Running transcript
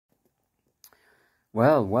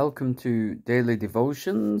Well, welcome to Daily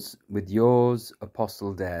Devotions with yours,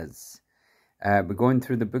 Apostle Des. We're going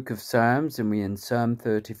through the book of Psalms and we're in Psalm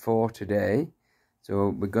 34 today.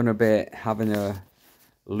 So we're going to be having a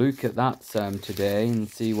look at that psalm today and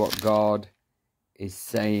see what God is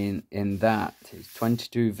saying in that. It's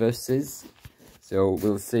 22 verses. So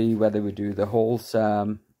we'll see whether we do the whole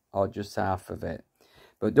psalm or just half of it.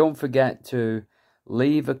 But don't forget to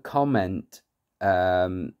leave a comment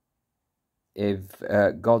if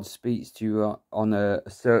God speaks to you on a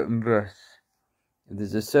certain verse. If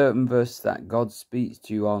there's a certain verse that God speaks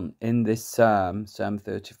to you on in this Psalm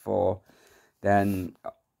 34, then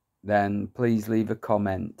please leave a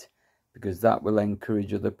comment, because that will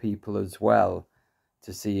encourage other people as well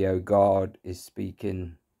to see how God is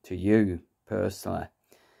speaking to you personally.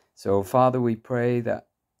 So, Father, we pray that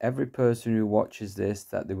every person who watches this,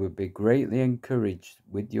 that they would be greatly encouraged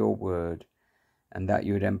with your word, and that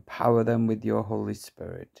you would empower them with your Holy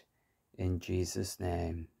Spirit. In Jesus'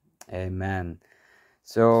 name, amen.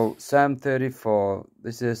 So, Psalm 34,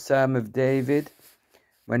 this is a psalm of David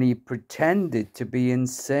when he pretended to be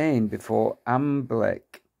insane before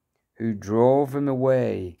Amalek, who drove him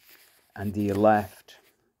away, and he left.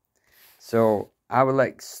 So, I will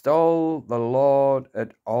extol the Lord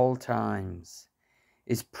at all times.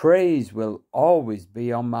 His praise will always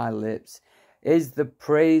be on my lips. The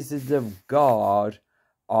praises of God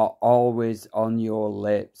are always on your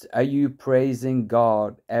lips. Are you praising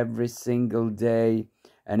God every single day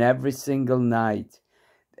and every single night?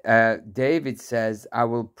 David says, I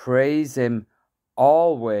will praise him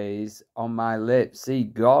always on my lips. See,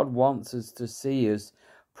 God wants us to see us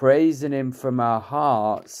praising him from our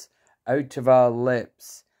hearts, out of our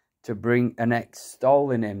lips, to bring and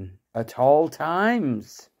extolling him at all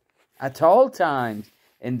times. At all times.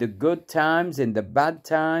 In the good times, in the bad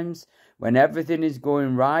times, when everything is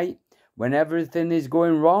going right, when everything is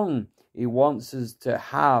going wrong. He wants us to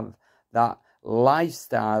have that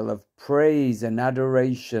lifestyle of praise and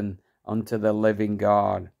adoration unto the living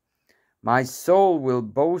God. My soul will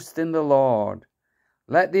boast in the Lord.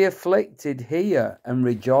 Let the afflicted hear and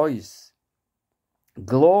rejoice.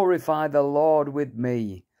 Glorify the Lord with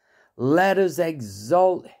me. Let us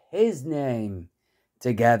exalt his name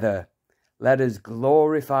together. Let us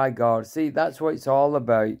glorify God. See, that's what it's all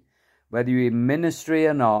about. Whether you're in ministry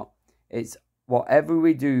or not, it's whatever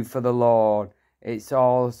we do for the Lord, it's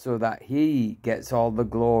all so that he gets all the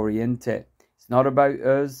glory, isn't it? It's not about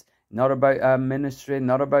us, not about our ministry,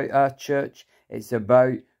 not about our church. It's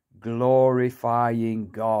about glorifying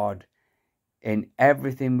God in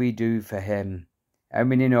everything we do for him. I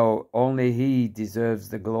mean, only he deserves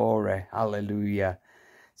the glory. Hallelujah.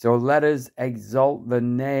 So let us exalt the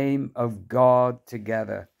name of God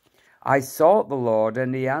together. I sought the Lord,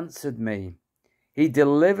 and he answered me. He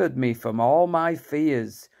delivered me from all my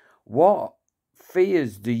fears. What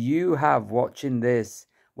fears do you have watching this?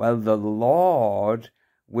 Well, the Lord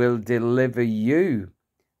will deliver you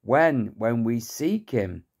when we seek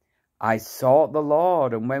him. I sought the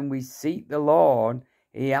Lord, and when we seek the Lord,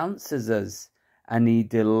 he answers us, and he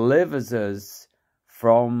delivers us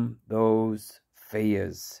from those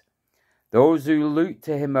fears. Those who look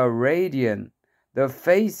to him are radiant. Their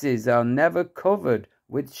faces are never covered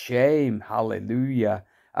with shame. Hallelujah.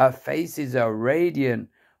 Our faces are radiant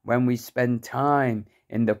when we spend time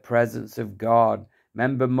in the presence of God.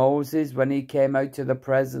 Remember Moses, when he came out to the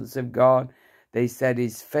presence of God, they said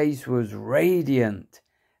his face was radiant.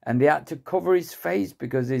 And they had to cover his face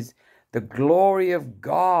because the glory of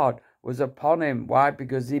God was upon him. Why?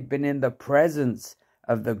 Because he'd been in the presence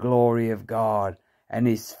of the glory of God, and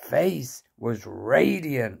his face was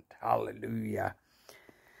radiant. Hallelujah.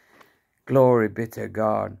 Glory be to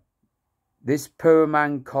God. This poor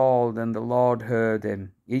man called, and the Lord heard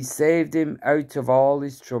him. He saved him out of all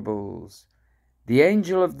his troubles. The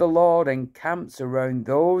angel of the Lord encamps around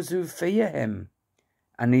those who fear him,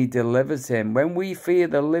 and he delivers him. When we fear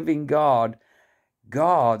the living God,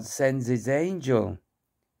 God sends his angel.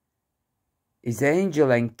 His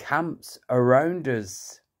angel encamps around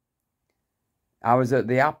us. I was at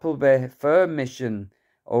the Appleby Fur Mission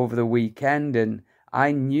over the weekend, and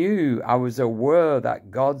I was aware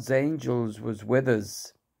that God's angels was with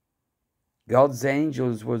us. God's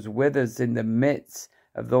angels was with us in the midst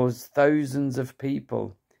of those thousands of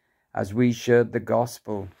people as we shared the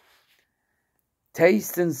gospel.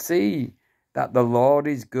 Taste and see that the Lord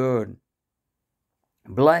is good.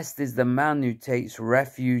 Blessed is the man who takes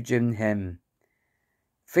refuge in him.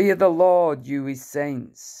 Fear the Lord, you his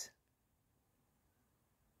saints.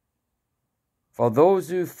 For those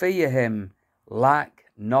who fear him lack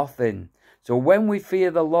nothing. So when we fear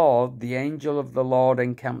the Lord, the angel of the Lord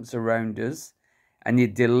encamps around us, and he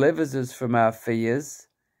delivers us from our fears.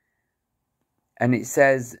 And it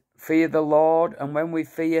says, fear the Lord, and when we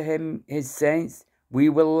fear him, his saints, we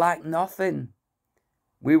will lack nothing.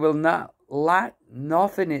 We will not lack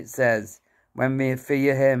nothing, it says, when we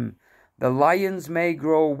fear him. The lions may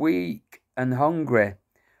grow weak and hungry,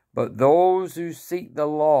 but those who seek the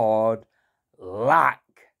Lord lack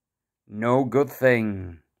no good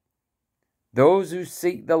thing. Those who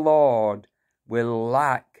seek the Lord will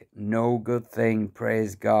lack no good thing.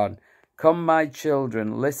 Praise God. Come, my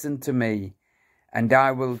children, listen to me, and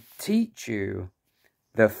I will teach you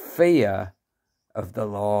the fear of the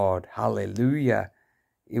Lord. Hallelujah.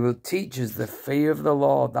 He will teach us the fear of the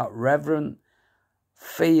Lord, that reverent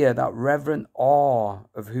fear, that reverent awe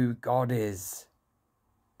of who God is.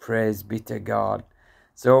 Praise be to God.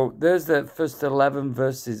 So there's the first 11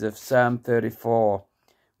 verses of Psalm 34.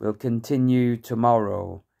 We'll continue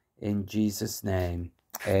tomorrow in Jesus' name.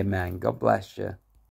 Amen. God bless you.